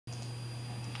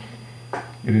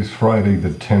It is Friday the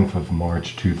 10th of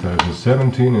March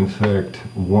 2017, in fact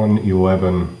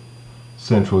 1:11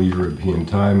 Central European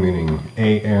Time, meaning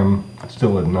AM,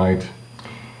 still at night.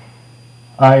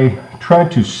 I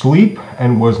tried to sleep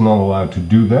and was not allowed to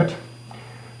do that,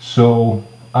 so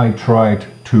I tried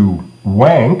to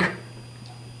wank,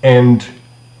 and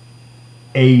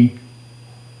an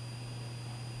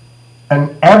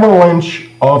avalanche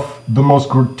of the most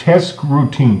grotesque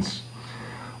routines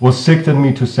was sicked at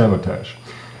me to sabotage.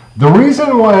 The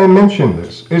reason why I mention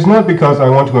this is not because I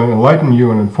want to enlighten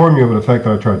you and inform you of the fact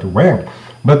that I tried to wank,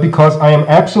 but because I am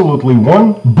absolutely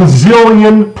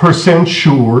 1,000,000,000%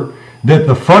 sure that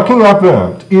the fucking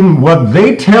Abwehramt, in what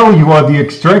they tell you are the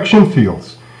extraction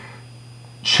fields,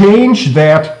 change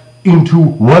that into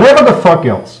whatever the fuck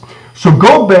else. So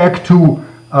go back to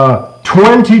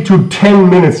 20 to 10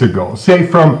 minutes ago, say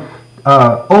from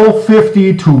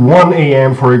 0:50 to 1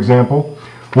 a.m. for example.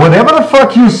 Whatever the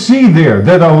fuck you see there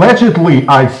that allegedly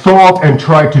I thought and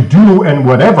tried to do and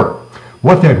whatever,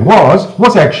 what that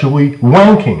was actually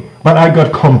wanking. But I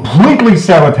got completely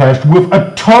sabotaged with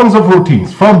tons of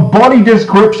routines, from body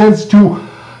descriptions to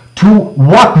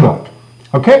whatnot.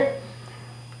 Okay?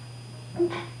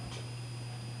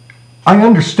 I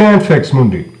understand, Fex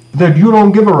Mundi, that you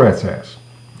don't give a rat's ass.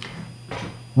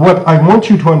 What I want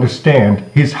you to understand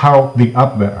is how the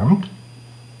Abwehramt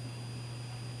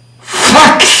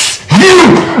fucks you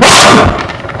up!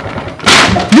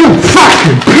 You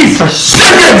fucking piece of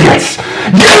shit idiots!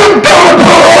 You don't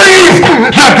believe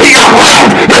that the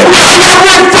Abwehramt is not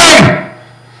everything!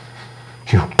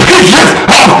 You pieces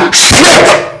of shit!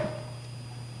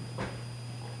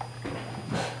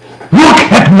 Look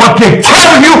at what they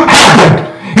tell you happened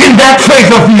in that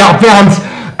phase of the Abwehrramt's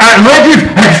alleged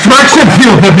extraction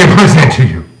field that they present to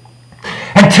you.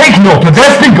 And take note that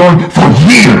that's been going for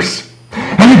years.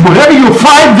 And if whatever you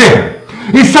find there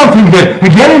is something that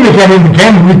again and again and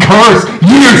again recurs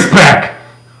years back,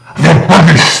 then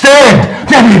understand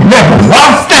that it never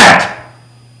was that.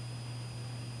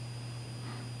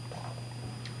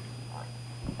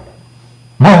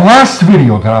 My last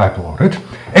video that I uploaded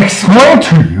explained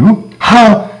to you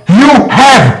how you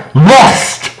have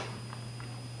lost.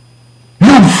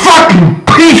 You fucking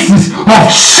pieces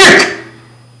of shit!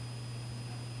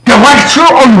 The lecture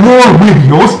on war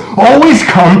videos always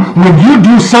come when you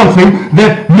do something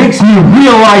that makes me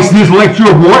realize this lecture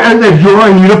of war and that you're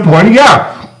in need of pointing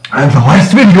out. And the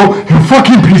last video, you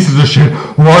fucking pieces of shit,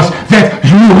 was that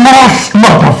you lost,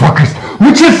 motherfuckers!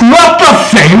 Which is not the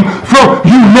same for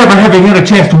you never having had a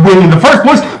chance to win in the first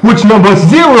place, which number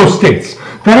 0 states.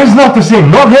 That is not the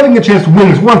same. Not having a chance to win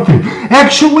is one thing.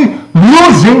 Actually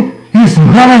losing is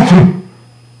another thing.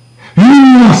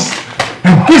 You lost.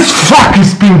 And this fuck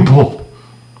is being pulled.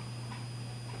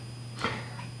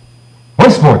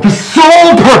 Once more, the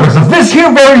sole purpose of this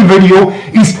here very video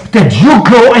is that you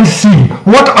go and see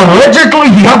what allegedly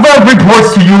the Abwehramt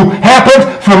reports to you happened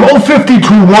from 0:50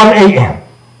 to 1 a.m.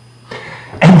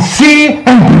 And see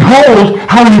and behold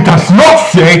how it does not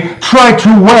say try to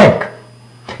wank.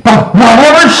 But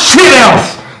whatever shit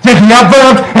else that the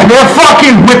Abwehramt and their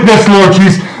fucking witness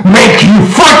lorgies make you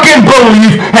fucking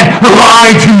believe and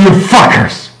lie to you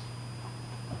fuckers.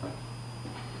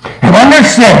 And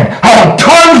understand how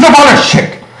tons of other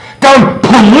shit, done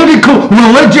political,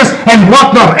 religious, and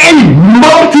whatnot, any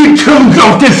multitudes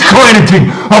of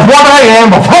discrediting of what I am,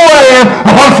 of who I am,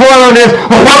 of what foreign is,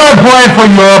 of what I plan for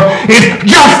Europe, is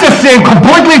just the same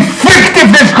completely fictive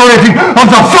discrediting of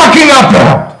the fucking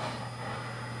Abwehramt.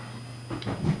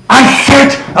 I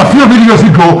said a few videos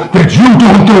ago that you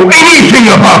don't know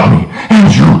anything about me, and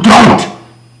you don't.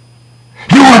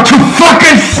 You are too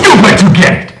fucking stupid to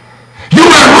get it. You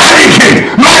eradicate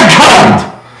mankind.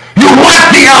 You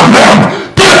let the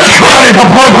Abwehramt discredit the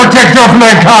protector of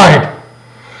mankind.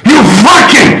 You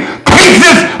fucking